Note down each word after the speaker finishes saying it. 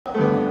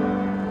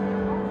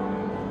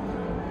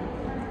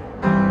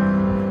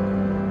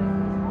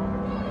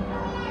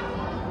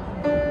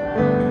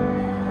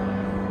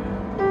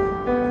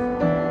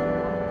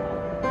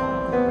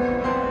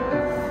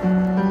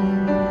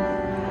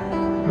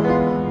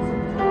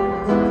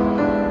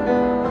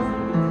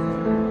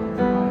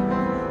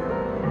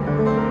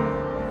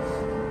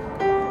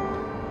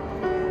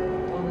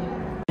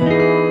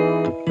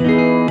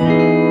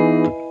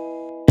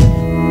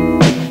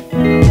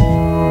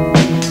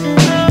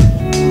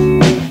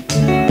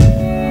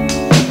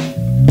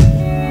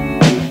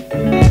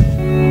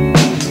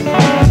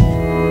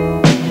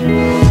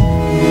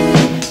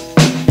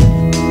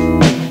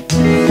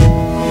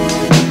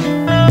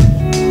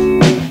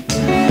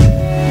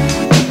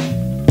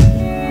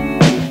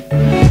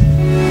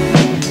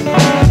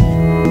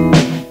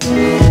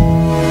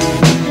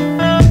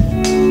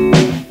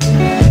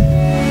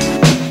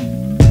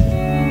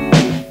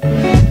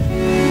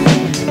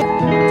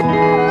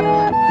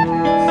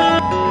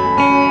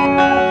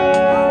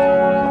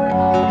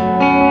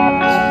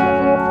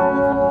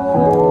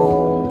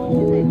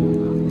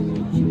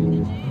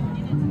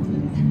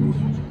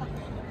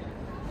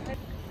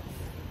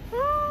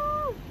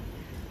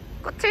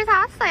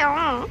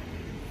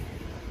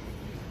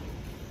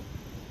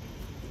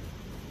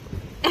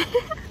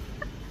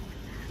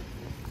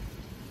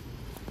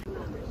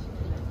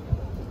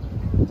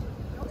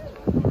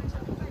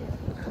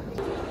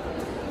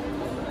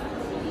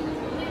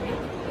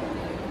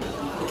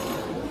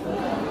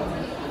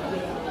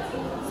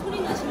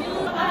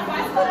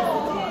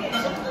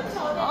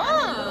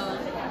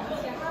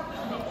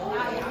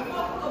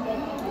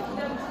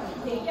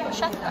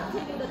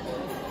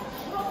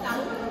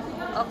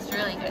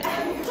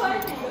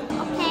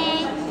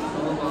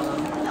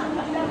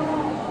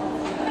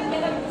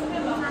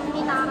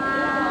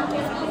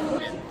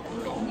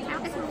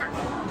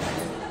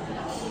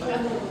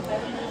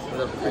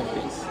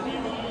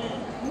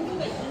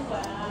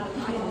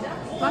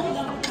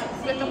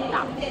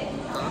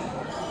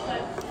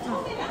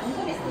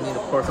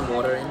pour some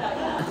water in.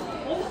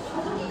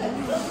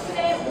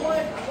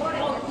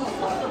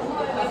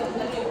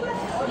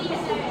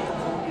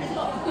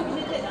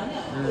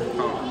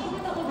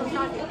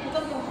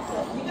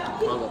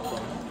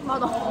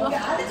 맛없어.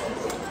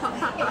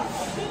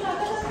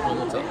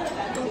 진짜?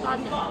 좀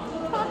짜지.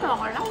 토마토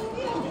먹을래?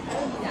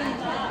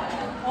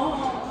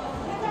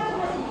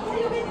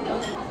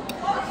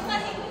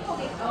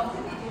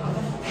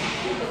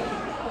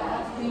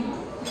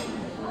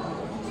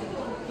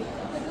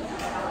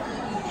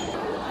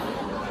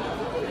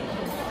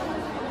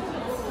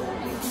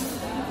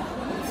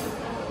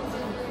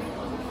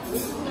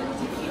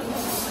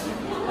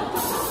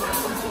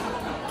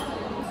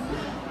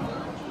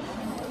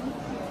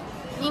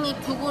 이미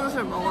두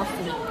그릇을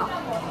먹었으니까.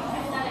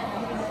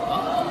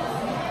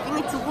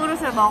 이미 두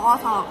그릇을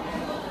먹어서.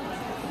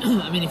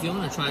 I mean, if you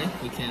want to try,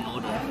 we can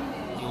order.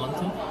 You want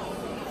to?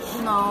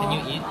 No. Can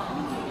you eat?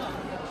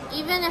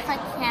 Even if I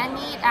can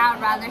eat, I'd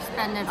rather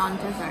spend it on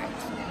dessert.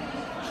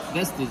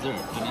 That's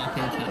dessert. I mean, I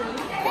can try.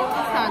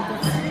 It's not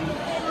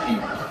dessert.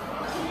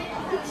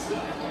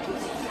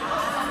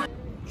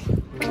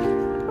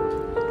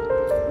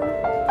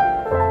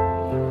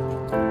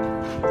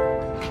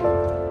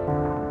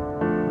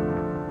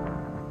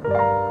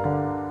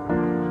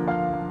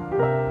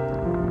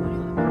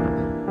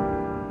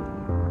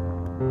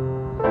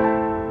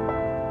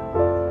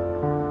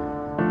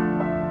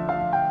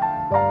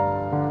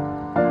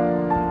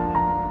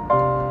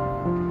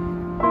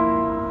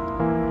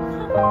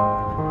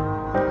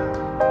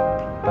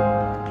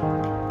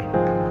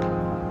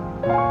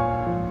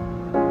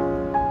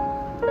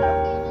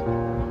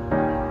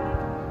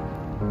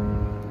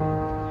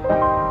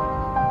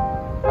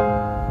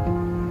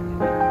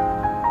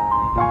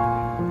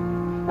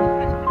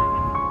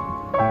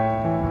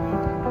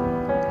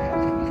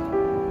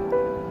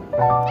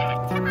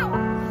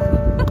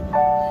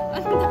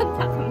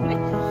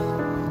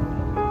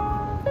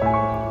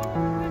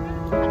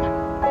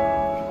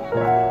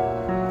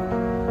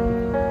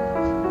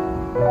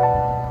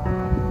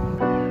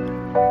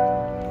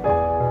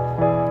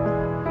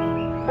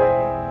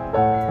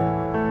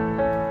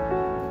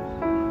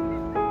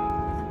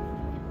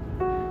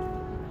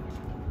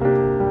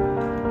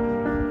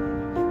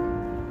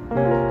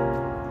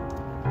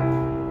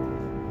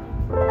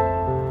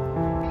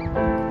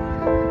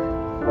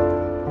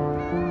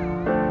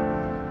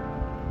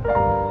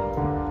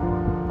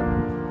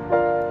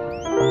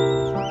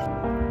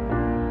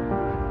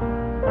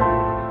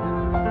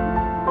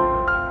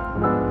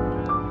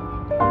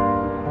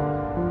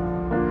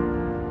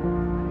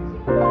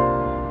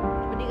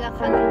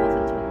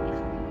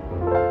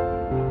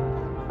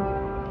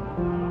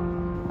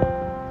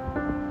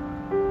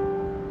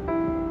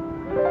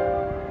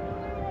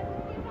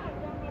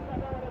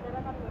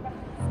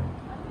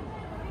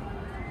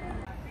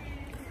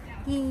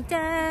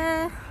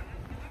 이제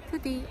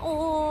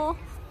드디어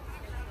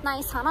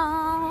나의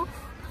사랑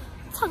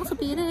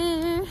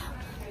창소비를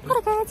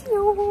보러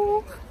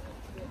가지요.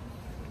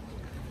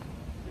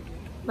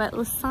 왜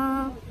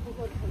웃어?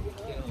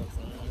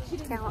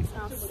 그냥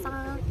없어.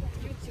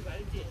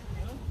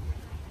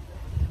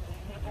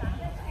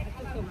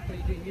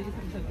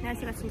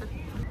 날씨가 진짜.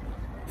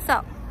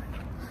 So,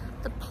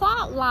 the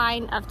plot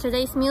line of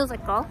today's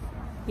musical,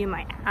 you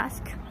might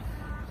ask.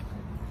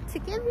 To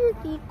give you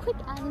the quick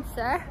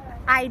answer,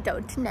 I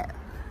don't know.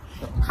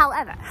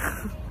 However,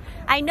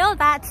 I know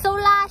that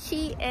Sola,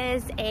 she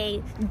is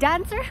a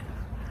dancer.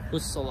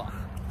 Who's Sola?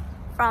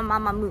 From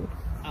mamamoo.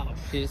 Oh,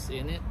 she's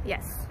in it?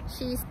 Yes,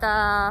 she's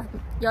the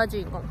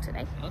여주인공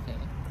today. Okay.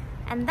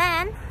 And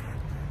then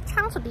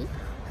창소비,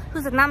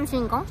 who's the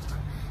남주인공,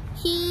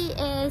 he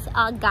is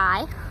a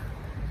guy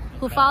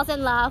who falls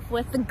in love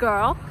with the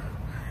girl,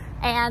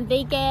 and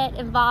they get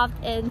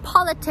involved in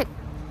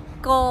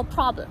political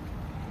problem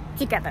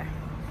together.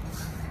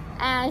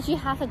 And she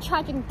has a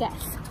tragic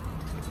death.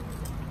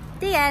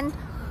 The end.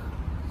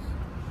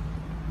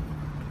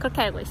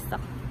 그렇게 알고 있어.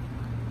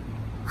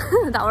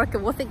 나 왜 이렇게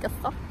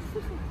못생겼어?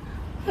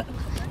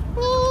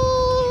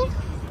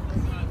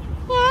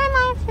 You're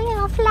my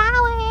little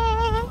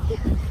flower,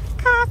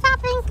 'cause I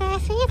think I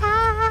see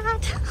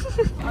that.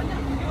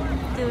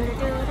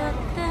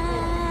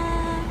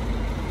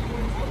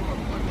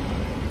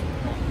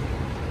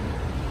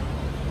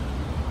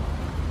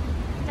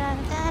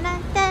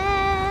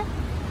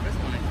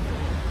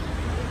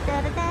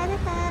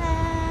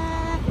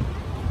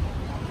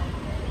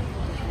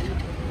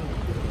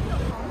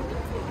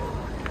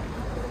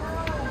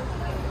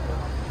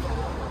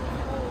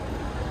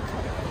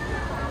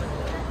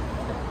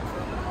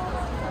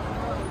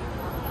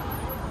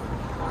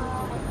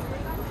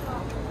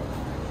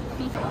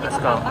 Let's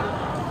go.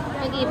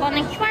 여기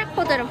이번엔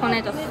QR코드를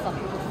보내줬어.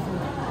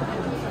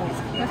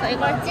 그래서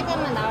이걸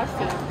찍으면 나올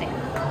수 있대.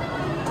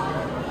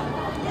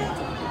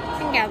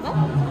 신기하죠?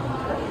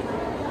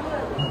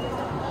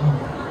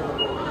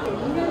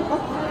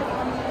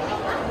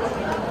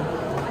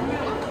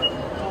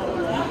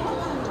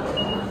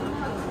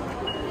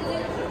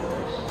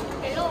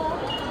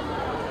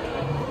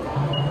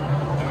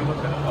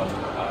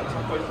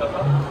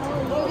 모르겠다.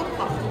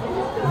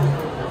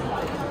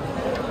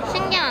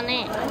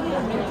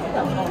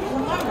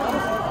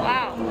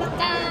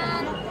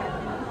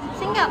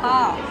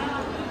 신기하다.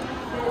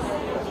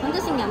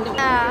 완전 신기한데?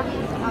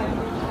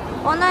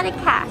 오늘의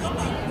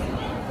cast.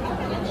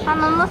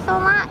 mamamoo,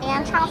 sola,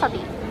 and 창소비.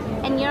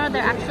 And you know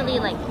they're actually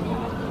like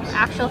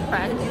actual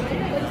friends.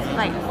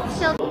 Like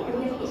still.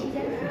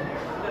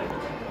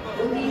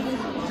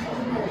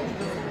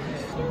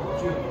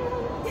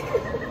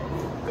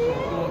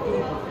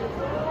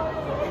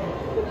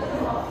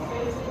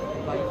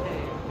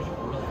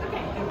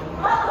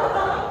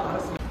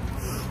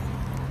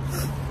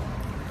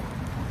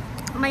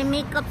 My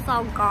makeup's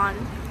all gone.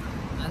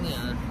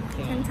 아니야.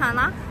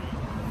 괜찮아?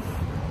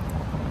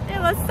 It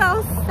was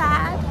so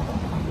sad.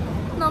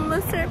 너무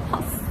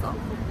슬펐어.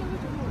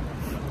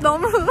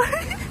 너무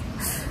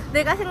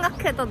내가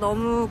생각해도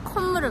너무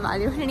콧물을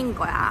많이 흘린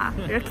거야.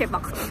 이렇게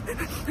막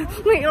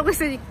이러고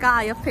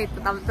있으니까 옆에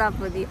있던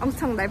남자분이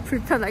엄청 날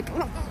불편하게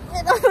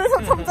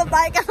이러면서 점점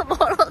나에게서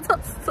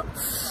멀어졌어.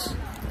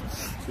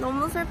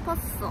 너무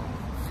슬펐어.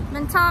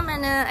 맨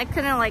처음에는 I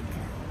couldn't like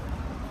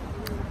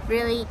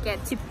really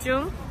get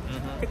집중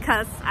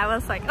because I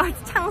was like, oh,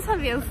 it's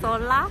창소비 and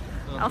sola.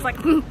 I was like,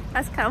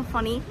 that's kind of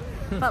funny.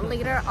 But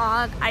later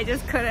on, I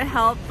just couldn't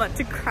help but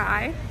to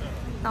cry.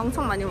 나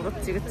엄청 많이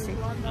울었지, 그치?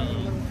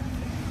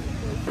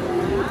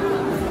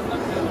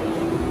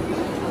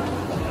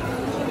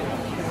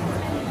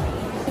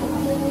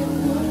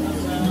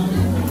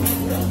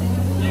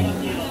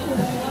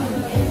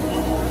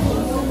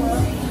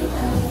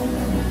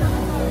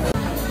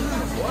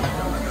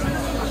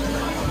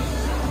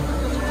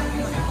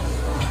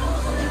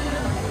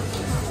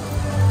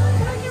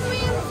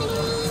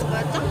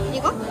 뭐였죠?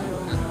 이거?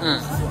 응.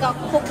 이거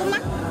고구마?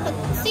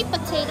 sweet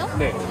potato?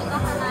 네. 이거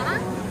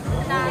하나랑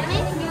그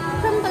다음에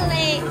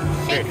크럼블레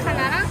쉐이크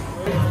하나랑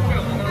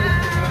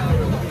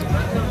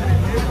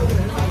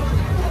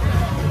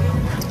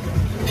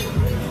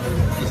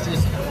It's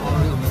just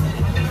all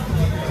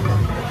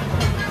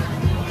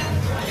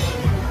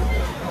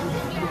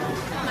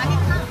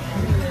맛있다.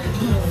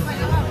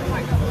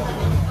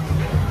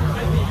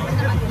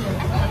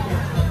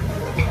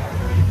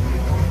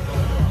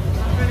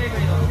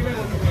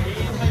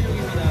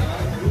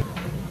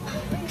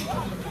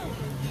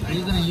 Are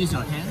you gonna use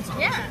your hands?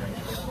 Yeah.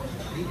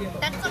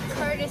 That's a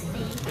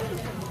courtesy.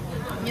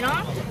 You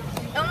know?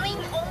 Only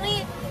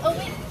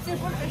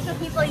superficial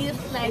people use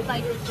knives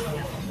like No,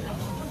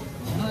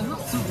 it's not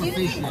you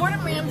superficial. think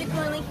Gordon Ramsay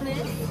can like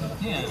this?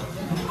 Yeah.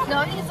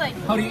 No, he's like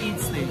How do you eat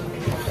steak?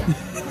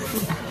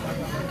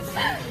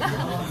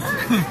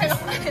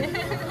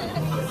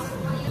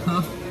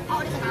 Huh?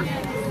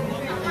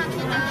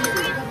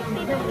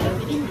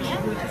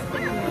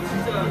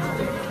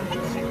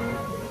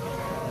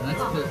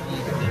 Let's put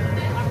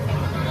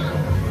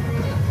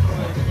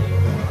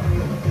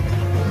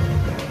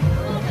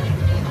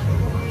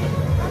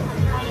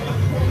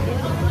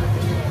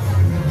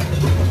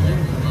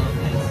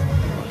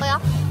뭐야?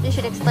 You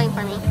should explain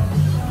for me.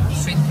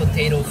 sweet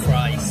potato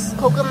fries.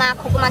 고구마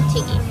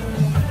튀김.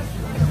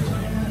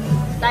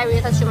 날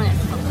위해서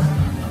주문했어.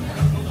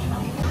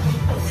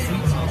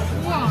 Sweet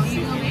sauce. 우와,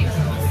 이거네.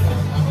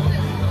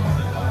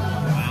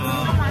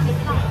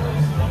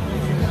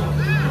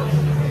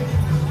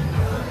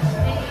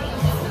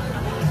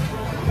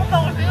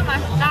 오빠 되게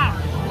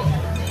맛있다.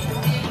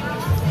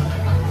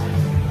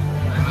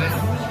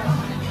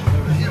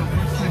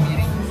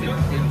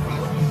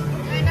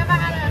 I never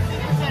had a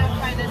sweet potato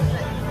fry this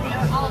good.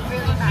 They're all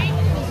really nice.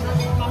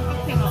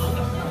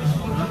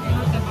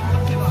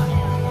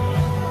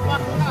 와,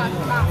 진짜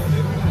맛있다.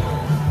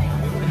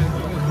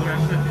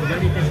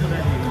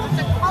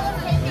 진짜 커버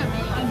쉐이크네.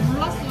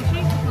 몰랐어,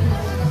 쉐이크.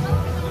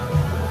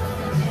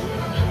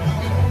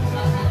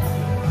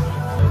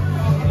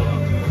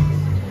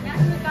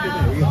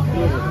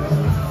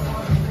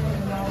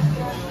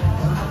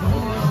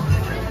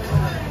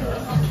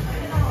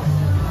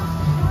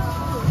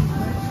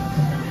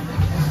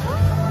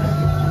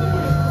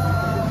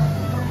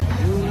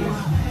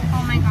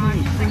 Oh my god,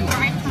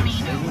 fried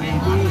tomato.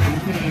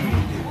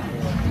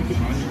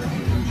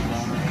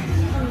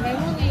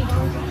 레몬이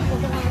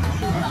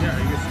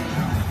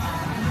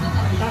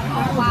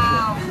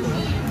와우.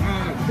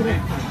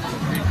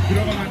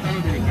 들어가면 따로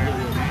드릴까요?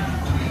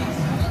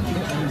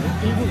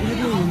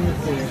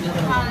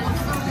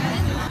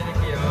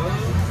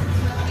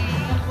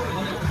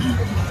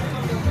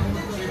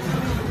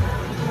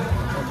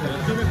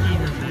 여쭤볼 게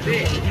있는데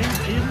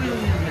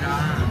일부용이랑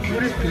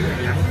포레스트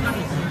양상이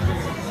있어요.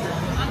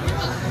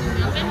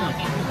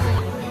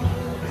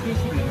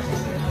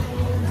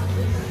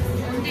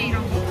 언제 이런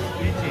거?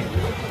 일찍.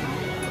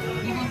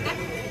 이번 달?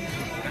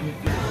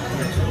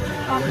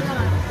 아니, 진짜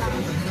맛있다.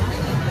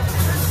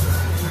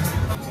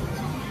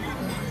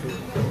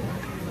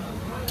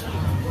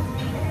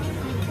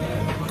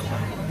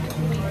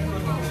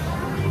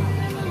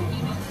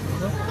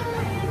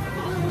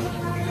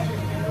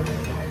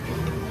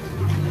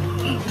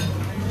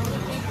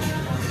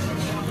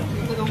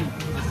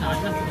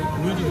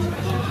 보여주고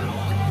싶어요.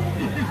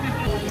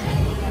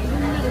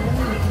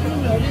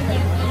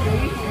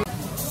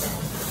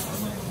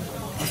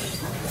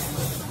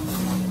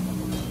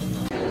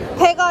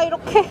 배가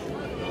이렇게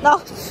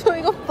나왔어.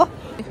 이것 봐.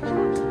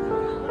 생깁니다.